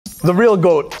The real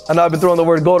GOAT. I know I've been throwing the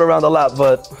word GOAT around a lot,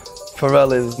 but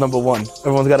Pharrell is number one.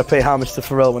 Everyone's got to pay homage to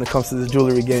Pharrell when it comes to this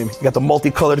jewelry game. You got the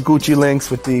multicolored Gucci links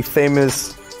with the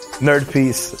famous nerd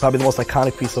piece, probably the most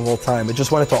iconic piece of all time. It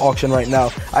just went into auction right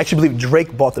now. I actually believe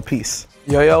Drake bought the piece.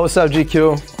 Yo, what's up,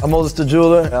 GQ? I'm Moses the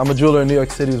Jeweler. I'm a jeweler in New York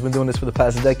City who's been doing this for the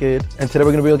past decade. And today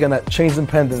we're going to be looking at chains and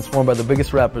pendants worn by the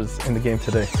biggest rappers in the game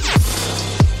today.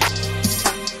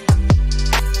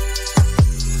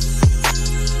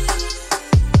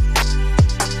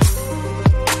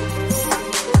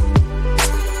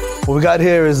 What we got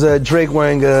here is Drake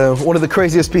wearing one of the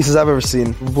craziest pieces I've ever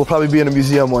seen. Will probably be in a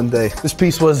museum one day. This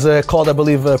piece was called, I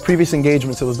believe, Previous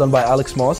Engagements. It was done by Alex Moss.